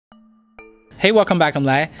Hey, welcome back, I'm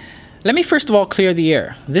Lai. Let me first of all clear the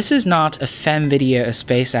air. This is not a fan video of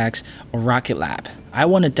SpaceX or Rocket Lab. I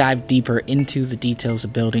want to dive deeper into the details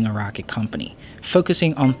of building a rocket company,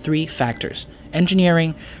 focusing on three factors: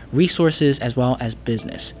 engineering, resources, as well as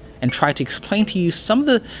business, and try to explain to you some of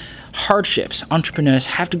the hardships entrepreneurs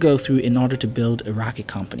have to go through in order to build a rocket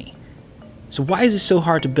company. So why is it so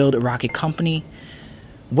hard to build a rocket company?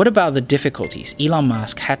 What about the difficulties Elon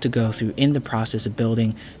Musk had to go through in the process of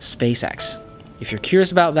building SpaceX? If you're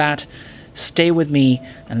curious about that, stay with me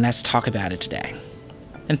and let's talk about it today.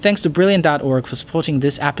 And thanks to Brilliant.org for supporting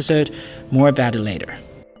this episode. More about it later.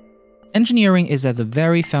 Engineering is at the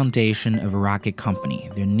very foundation of a rocket company.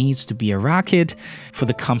 There needs to be a rocket for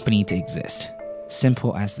the company to exist.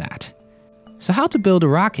 Simple as that. So how to build a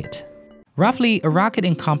rocket? Roughly, a rocket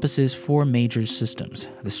encompasses four major systems: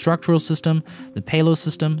 the structural system, the payload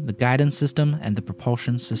system, the guidance system, and the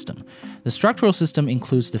propulsion system. The structural system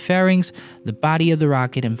includes the fairings, the body of the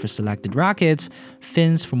rocket, and for selected rockets,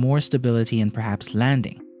 fins for more stability and perhaps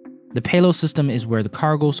landing. The payload system is where the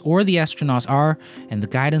cargoes or the astronauts are, and the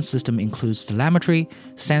guidance system includes telemetry,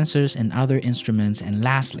 sensors, and other instruments. And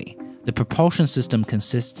lastly, the propulsion system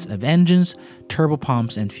consists of engines,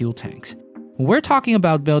 turbopumps, and fuel tanks. When we're talking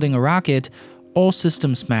about building a rocket, all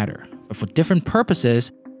systems matter, but for different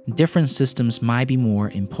purposes, different systems might be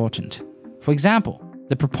more important. For example,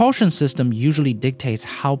 the propulsion system usually dictates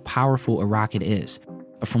how powerful a rocket is,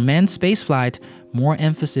 but for manned spaceflight, more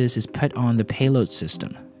emphasis is put on the payload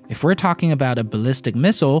system. If we're talking about a ballistic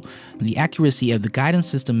missile, the accuracy of the guidance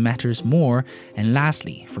system matters more. And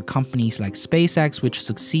lastly, for companies like SpaceX, which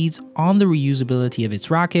succeeds on the reusability of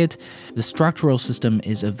its rocket, the structural system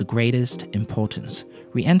is of the greatest importance.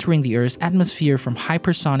 Re-entering the Earth's atmosphere from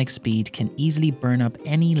hypersonic speed can easily burn up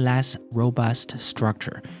any less robust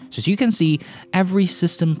structure. So as you can see, every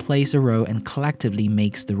system plays a role and collectively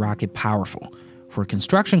makes the rocket powerful. For a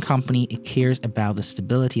construction company, it cares about the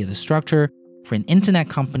stability of the structure. For an internet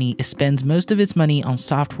company, it spends most of its money on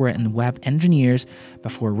software and web engineers,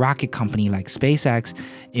 but for a rocket company like SpaceX,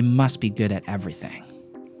 it must be good at everything.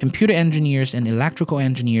 Computer engineers and electrical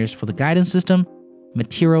engineers for the guidance system,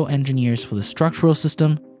 material engineers for the structural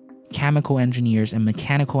system, chemical engineers and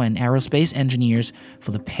mechanical and aerospace engineers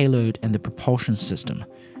for the payload and the propulsion system.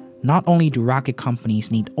 Not only do rocket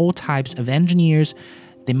companies need all types of engineers,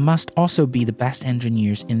 they must also be the best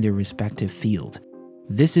engineers in their respective field.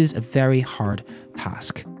 This is a very hard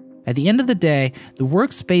task. At the end of the day, the work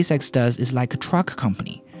SpaceX does is like a truck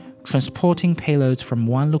company, transporting payloads from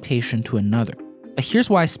one location to another. But here's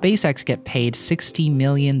why SpaceX gets paid $60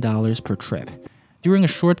 million per trip. During a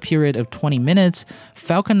short period of 20 minutes,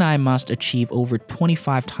 Falcon 9 must achieve over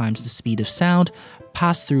 25 times the speed of sound,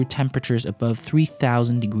 pass through temperatures above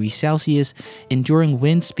 3,000 degrees Celsius, enduring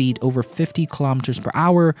wind speed over 50 kilometers per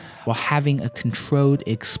hour, while having a controlled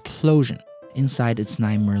explosion inside its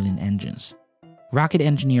 9 Merlin engines. Rocket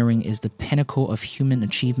engineering is the pinnacle of human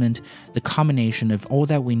achievement, the combination of all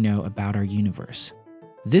that we know about our universe.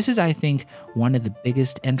 This is, I think, one of the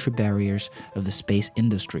biggest entry barriers of the space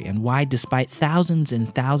industry, and why, despite thousands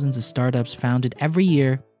and thousands of startups founded every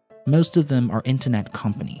year, most of them are internet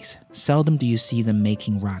companies. Seldom do you see them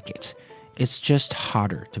making rockets. It's just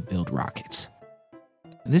harder to build rockets.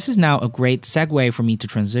 This is now a great segue for me to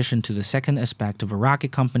transition to the second aspect of a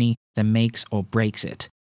rocket company that makes or breaks it: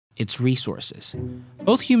 its resources.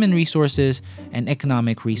 Both human resources and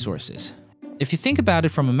economic resources. If you think about it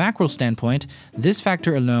from a macro standpoint, this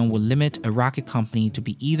factor alone will limit a rocket company to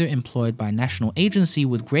be either employed by a national agency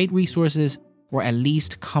with great resources, or at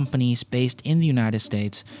least companies based in the United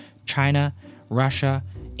States, China, Russia,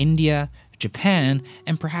 India, Japan,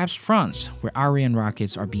 and perhaps France, where Ariane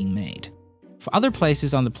rockets are being made. For other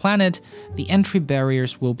places on the planet, the entry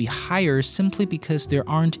barriers will be higher simply because there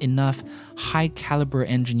aren't enough high-caliber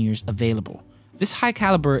engineers available. This high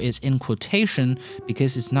caliber is in quotation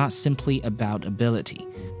because it's not simply about ability.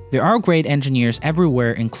 There are great engineers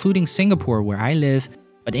everywhere, including Singapore, where I live,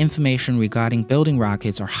 but information regarding building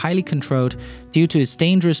rockets are highly controlled due to its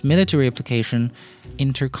dangerous military application,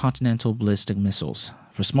 intercontinental ballistic missiles.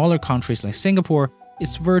 For smaller countries like Singapore,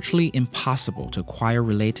 it's virtually impossible to acquire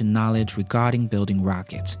related knowledge regarding building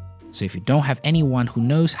rockets. So if you don't have anyone who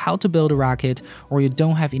knows how to build a rocket, or you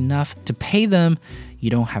don't have enough to pay them, you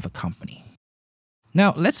don't have a company.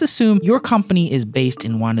 Now, let's assume your company is based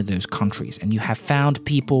in one of those countries and you have found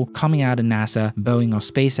people coming out of NASA, Boeing, or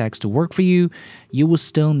SpaceX to work for you. You will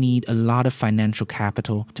still need a lot of financial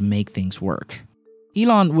capital to make things work.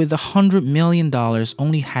 Elon, with $100 million,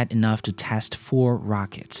 only had enough to test 4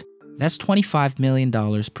 rockets. That's $25 million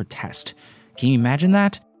per test. Can you imagine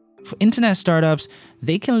that? For internet startups,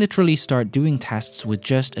 they can literally start doing tests with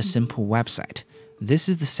just a simple website. This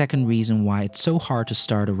is the second reason why it's so hard to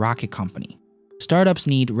start a rocket company. Startups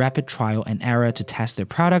need rapid trial and error to test their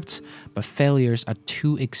products, but failures are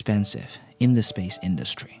too expensive in the space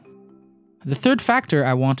industry. The third factor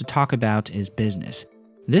I want to talk about is business.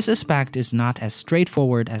 This aspect is not as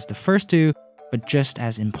straightforward as the first two, but just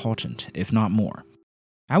as important, if not more.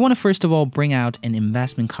 I want to first of all bring out an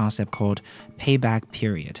investment concept called payback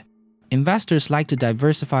period. Investors like to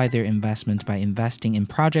diversify their investment by investing in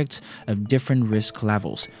projects of different risk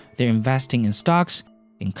levels. They're investing in stocks,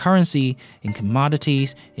 in currency, in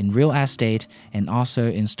commodities, in real estate, and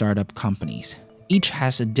also in startup companies. Each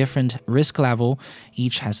has a different risk level,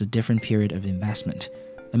 each has a different period of investment.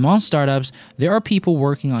 Among startups, there are people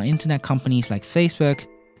working on internet companies like Facebook.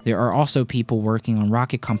 There are also people working on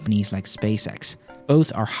rocket companies like SpaceX.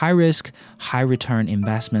 Both are high-risk, high-return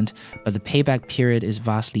investment, but the payback period is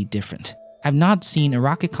vastly different. I've not seen a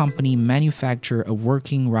rocket company manufacture a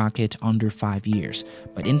working rocket under 5 years,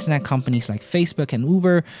 but internet companies like Facebook and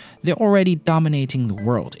Uber, they're already dominating the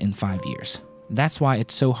world in 5 years. That's why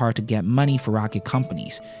it's so hard to get money for rocket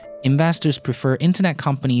companies. Investors prefer internet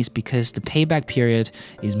companies because the payback period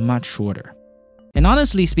is much shorter. And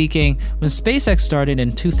honestly speaking, when SpaceX started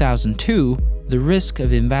in 2002, the risk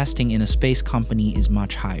of investing in a space company is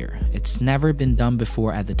much higher. It's never been done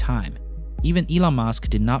before at the time. Even Elon Musk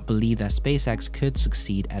did not believe that SpaceX could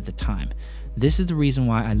succeed at the time. This is the reason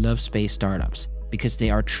why I love space startups, because they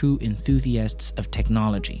are true enthusiasts of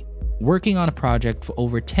technology, working on a project for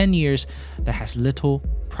over 10 years that has little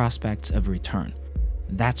prospects of return.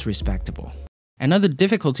 That's respectable. Another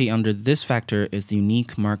difficulty under this factor is the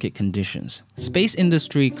unique market conditions. Space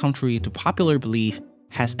industry, contrary to popular belief,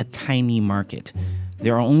 has a tiny market.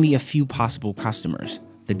 There are only a few possible customers: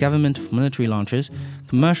 the government for military launches,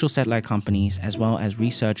 commercial satellite companies, as well as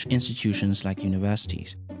research institutions like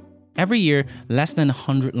universities. Every year, less than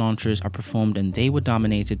 100 launches are performed, and they were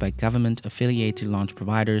dominated by government-affiliated launch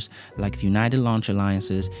providers like the United Launch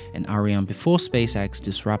Alliances and Ariane before SpaceX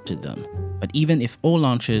disrupted them. But even if all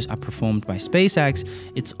launches are performed by SpaceX,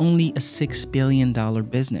 it's only a $6 billion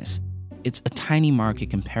business. It's a tiny market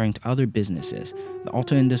comparing to other businesses. The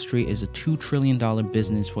auto industry is a $2 trillion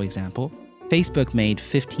business, for example. Facebook made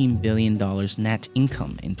 $15 billion net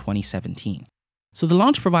income in 2017. So the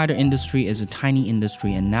launch provider industry is a tiny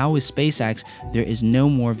industry, and now with SpaceX, there is no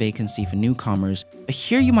more vacancy for newcomers. But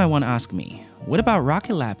here you might want to ask me, what about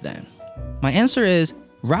Rocket Lab then? My answer is,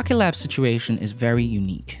 Rocket Lab's situation is very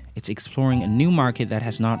unique. It's exploring a new market that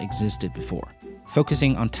has not existed before,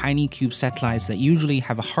 focusing on tiny cube satellites that usually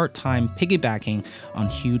have a hard time piggybacking on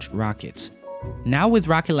huge rockets. Now with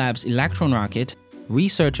Rocket Lab's Electron rocket,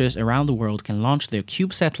 researchers around the world can launch their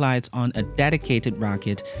cube satellites on a dedicated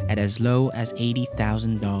rocket at as low as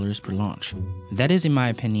 $80,000 per launch. That is, in my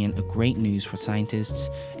opinion, a great news for scientists,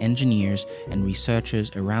 engineers, and researchers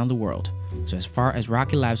around the world. So as far as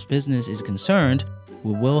Rocket Lab's business is concerned,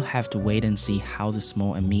 we will have to wait and see how the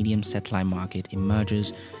small and medium satellite market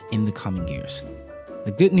emerges in the coming years.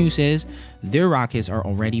 The good news is, their rockets are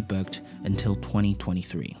already booked until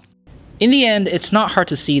 2023. In the end, it's not hard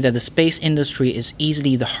to see that the space industry is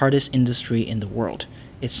easily the hardest industry in the world.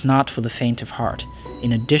 It's not for the faint of heart.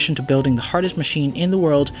 In addition to building the hardest machine in the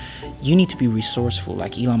world, you need to be resourceful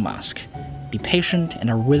like Elon Musk. Be patient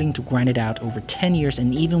and are willing to grind it out over 10 years,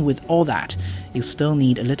 and even with all that, you still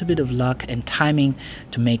need a little bit of luck and timing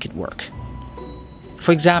to make it work.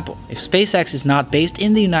 For example, if SpaceX is not based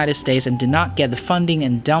in the United States and did not get the funding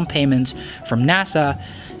and down payments from NASA,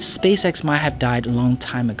 SpaceX might have died a long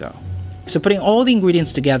time ago. So putting all the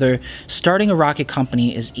ingredients together, starting a rocket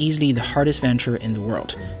company is easily the hardest venture in the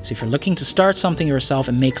world. So if you're looking to start something yourself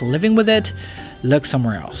and make a living with it, look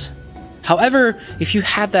somewhere else. However, if you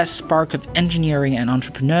have that spark of engineering and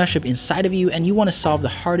entrepreneurship inside of you and you want to solve the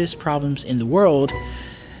hardest problems in the world,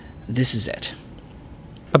 this is it.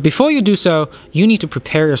 But before you do so, you need to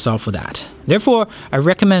prepare yourself for that. Therefore, I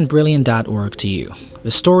recommend Brilliant.org to you.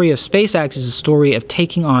 The story of SpaceX is a story of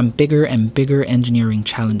taking on bigger and bigger engineering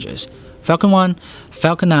challenges. Falcon 1,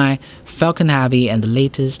 Falcon 9, Falcon Heavy, and the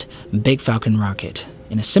latest Big Falcon rocket.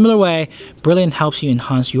 In a similar way, Brilliant helps you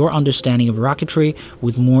enhance your understanding of rocketry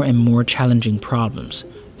with more and more challenging problems.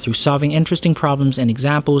 Through solving interesting problems and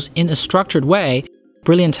examples in a structured way,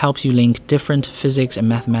 Brilliant helps you link different physics and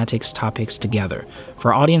mathematics topics together.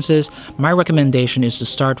 For audiences, my recommendation is to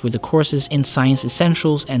start with the courses in Science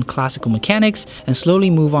Essentials and Classical Mechanics, and slowly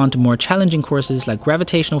move on to more challenging courses like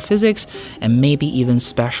Gravitational Physics and maybe even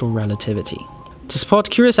Special Relativity. To support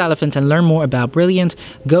Curious Elephant and learn more about Brilliant,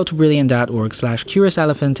 go to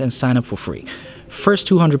brilliant.org/curiouselephant and sign up for free. First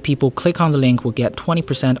 200 people click on the link will get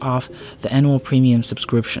 20% off the annual premium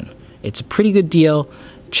subscription. It's a pretty good deal.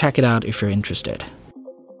 Check it out if you're interested.